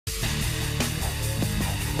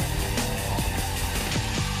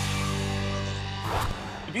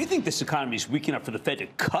think this economy is weak enough for the Fed to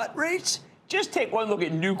cut rates? Just take one look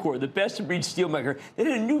at Nucor, the best-of-breed steelmaker. They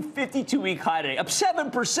hit a new 52-week high today, up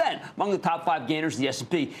 7% among the top 5 gainers of the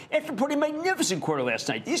S&P after putting a magnificent quarter last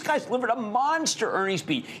night. These guys delivered a monster earnings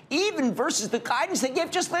beat, even versus the guidance they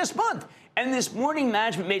gave just last month. And this morning,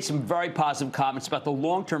 management made some very positive comments about the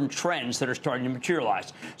long-term trends that are starting to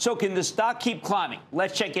materialize. So can the stock keep climbing?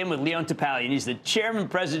 Let's check in with Leon Topalian. He's the chairman,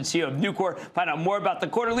 president, and CEO of Nucor. Find out more about the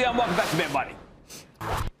quarter. Leon, welcome back to Mad Money.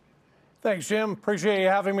 Thanks, Jim. Appreciate you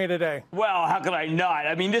having me today. Well, how could I not?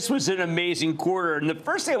 I mean, this was an amazing quarter. And the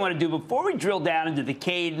first thing I want to do before we drill down into the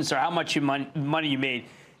cadence or how much money you made,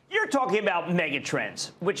 you're talking about mega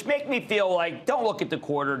trends, which make me feel like don't look at the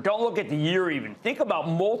quarter, don't look at the year even. Think about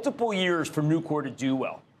multiple years for Nucor to do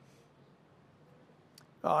well.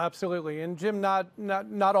 Oh, absolutely. And Jim,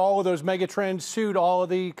 not all of those mega trends suit all of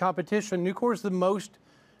the competition. Nucor is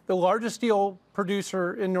the largest steel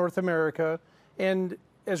producer in North America, and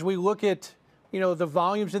as we look at, the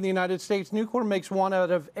volumes in the United States, Nucor makes 1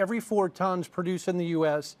 out of every 4 tons produced in the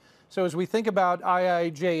U.S. So as we think about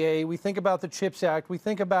IIJA, we think about the CHIPS Act, we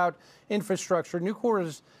think about infrastructure, Nucor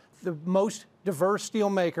is the most diverse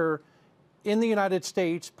steel maker in the United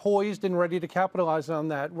States, poised and ready to capitalize on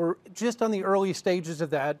that. We're just on the early stages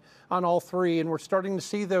of that on all 3, and we're starting to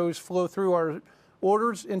see those flow through our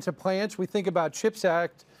orders into plants. We think about CHIPS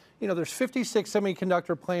Act. There's 56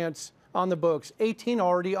 semiconductor plants on the books, 18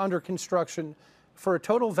 already under construction, for a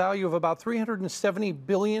total value of about $370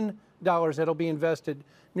 billion that'll be invested.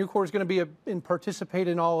 Nucor is going to be and participate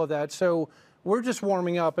in all of that. So we're just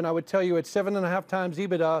warming up, and I would tell you at 7.5 times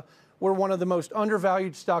EBITDA, we're one of the most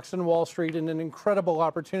undervalued stocks on Wall Street and an incredible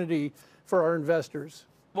opportunity for our investors.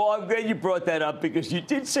 Well, I'm glad you brought that up because you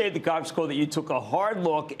did say at the conference call that you took a hard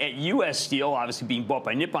look at U.S. Steel, obviously being bought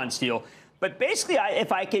by Nippon Steel. But basically,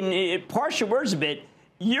 if I can parse your words a bit,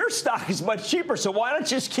 your stock is much cheaper, so why don't you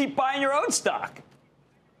just keep buying your own stock?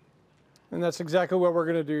 And that's exactly what we're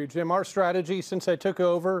going to do, Jim. Our strategy since I took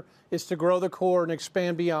over is to grow the core and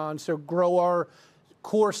expand beyond. So grow our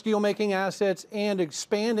core steelmaking assets and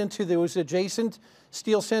expand into those adjacent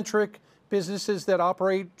steel-centric businesses that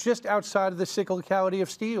operate just outside of the cyclicality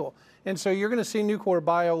of steel. And so you're going to see Nucor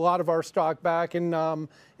buy a lot of our stock back. And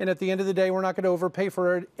at the end of the day, we're not going to overpay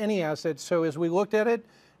for any assets. So as we looked at it,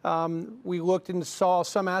 we looked and saw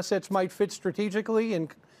some assets might fit strategically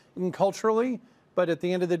and culturally, but at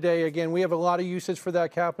the end of the day, again, we have a lot of uses for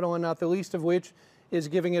that capital, and not the least of which is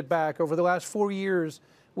giving it back. Over the last 4 years,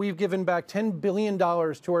 we've given back $10 billion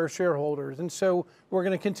to our shareholders, and so we're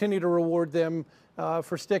going to continue to reward them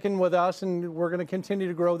for sticking with us, and we're going to continue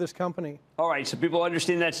to grow this company. All right, so people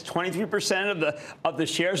understand that's 23% of the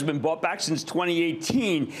shares have been bought back since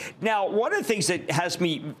 2018. Now, one of the things that has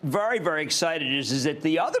me very, very excited is that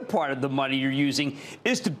the other part of the money you're using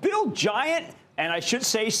is to build giant, and I should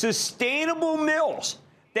say sustainable mills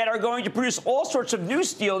that are going to produce all sorts of new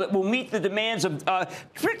steel that will meet the demands of,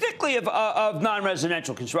 particularly of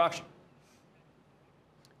non-residential construction.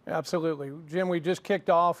 Absolutely. Jim, we just kicked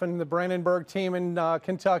off, and the Brandenburg team in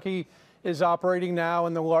Kentucky is operating now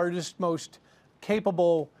in the largest, most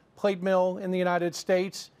capable plate mill in the United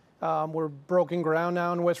States. We're breaking ground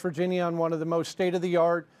now in West Virginia on one of the most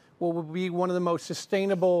state-of-the-art, what will be one of the most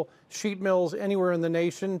sustainable sheet mills anywhere in the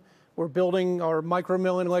nation. We're building our micro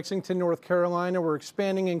mill in Lexington, North Carolina. We're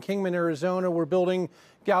expanding in Kingman, Arizona. We're building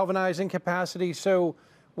galvanizing capacity. So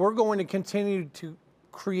we're going to continue to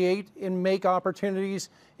create and make opportunities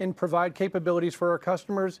and provide capabilities for our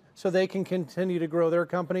customers so they can continue to grow their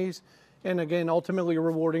companies and, again, ultimately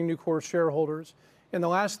rewarding Nucor shareholders. In the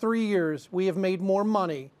last 3 years, we have made more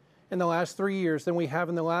money in the last 3 years than we have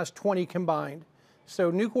in the last 20 combined.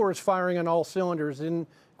 So Nucor is firing on all cylinders, and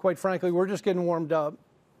quite frankly, we're just getting warmed up.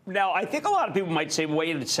 Now, I think a lot of people might say,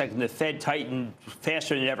 wait a second, the Fed tightened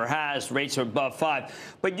faster than it ever has. Rates are above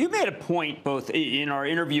 5. But you made a point, both in our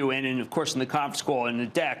interview and of course, in the conference call and the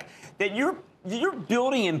deck, that you're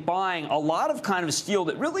building and buying a lot of kind of steel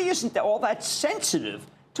that really isn't all that sensitive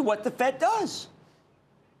to what the Fed does.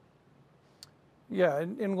 Yeah,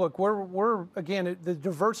 and look, we're again, the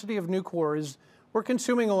diversity of Nucor is we're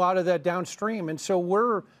consuming a lot of that downstream, and so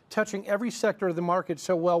we're touching every sector of the market.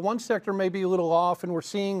 So while one sector may be a little off, and we're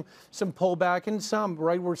seeing some pullback in some,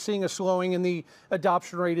 right? We're seeing a slowing in the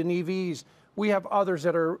adoption rate in EVs. We have others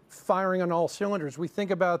that are firing on all cylinders. We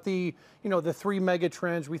think about the 3 mega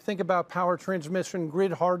trends. We think about power transmission,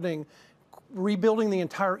 grid hardening, rebuilding the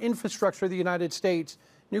entire infrastructure of the United States.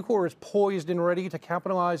 Nucor is poised and ready to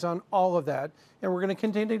capitalize on all of that, and we're going to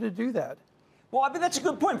continue to do that. Well, I mean, that's a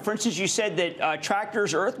good point. For instance, you said that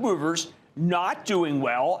tractors, earth movers, not doing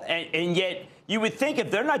well, and yet you would think if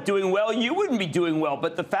they're not doing well, you wouldn't be doing well.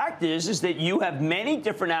 But the fact is that you have many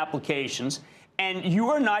different applications, and you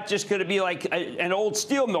are not just going to be like an old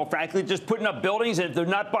steel mill, frankly, just putting up buildings. And if they're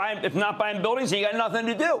not buying buildings, you got nothing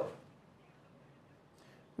to do.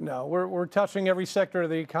 No, we're touching every sector of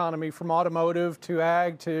the economy, from automotive to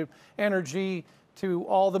ag to energy to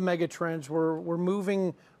all the mega trends. We're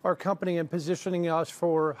moving our company and positioning us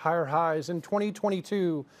for higher highs. In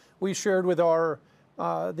 2022, we shared with the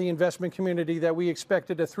investment community that we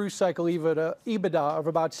expected a through-cycle EBITDA of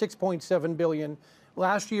about $6.7 billion.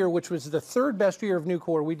 Last year, which was the third best year of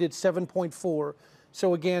Nucor, we did 7.4.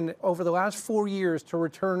 So again, over the last 4 years, to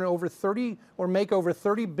return over 30 or make over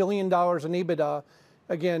 $30 billion in EBITDA,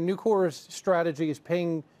 again, Nucor's strategy is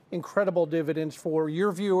paying incredible dividends for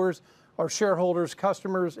your viewers, our shareholders,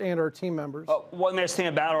 customers, and our team members. One last thing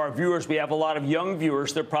about our viewers, we have a lot of young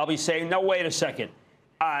viewers. They're probably saying, no, wait a second.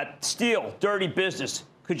 Steel, dirty business.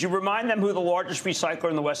 Could you remind them who the largest recycler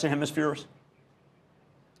in the Western Hemisphere is?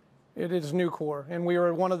 It is Nucor, and we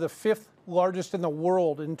are one of the 5th largest in the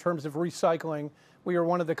world in terms of recycling. We are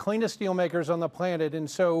one of the cleanest steel makers on the planet, and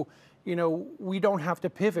so, you know, we don't have to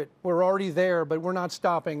pivot. We're already there, but we're not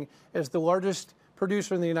stopping. As the largest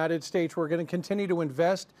producer in the United States, we're going to continue to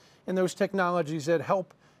invest in those technologies that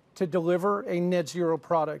help to deliver a net zero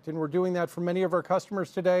product, and we're doing that for many of our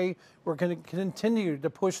customers today. We're going to continue to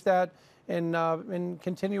push that and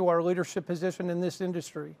continue our leadership position in this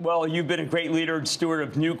industry. Well, you've been a great leader and steward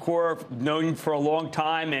of Nucor, known you for a long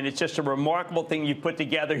time, and it's just a remarkable thing you've put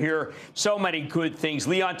together here. So many good things.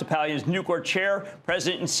 Leon Topalian is Nucor Chair,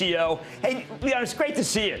 President and CEO. Hey, Leon, it's great to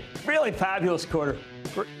see you. Really fabulous quarter.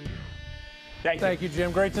 Thank you,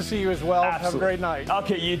 Jim. Great to see you as well. Absolutely. Have a great night.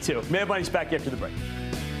 Okay, you too. Mad Money's back after the break.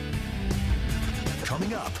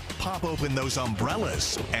 Coming up, pop open those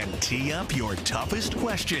umbrellas and tee up your toughest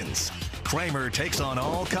questions. Cramer takes on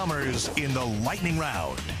all comers in the lightning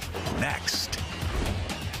round. Next.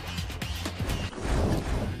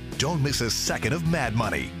 Don't miss a second of Mad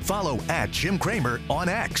Money. Follow @Jim Cramer on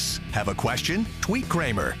X. Have a question? Tweet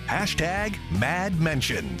Cramer.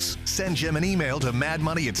 #MadMentions. Send Jim an email to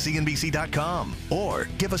madmoney@cnbc.com or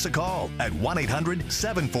give us a call at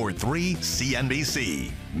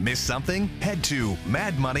 1-800-743-CNBC. Miss something? Head to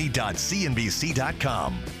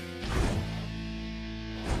madmoney.cnbc.com.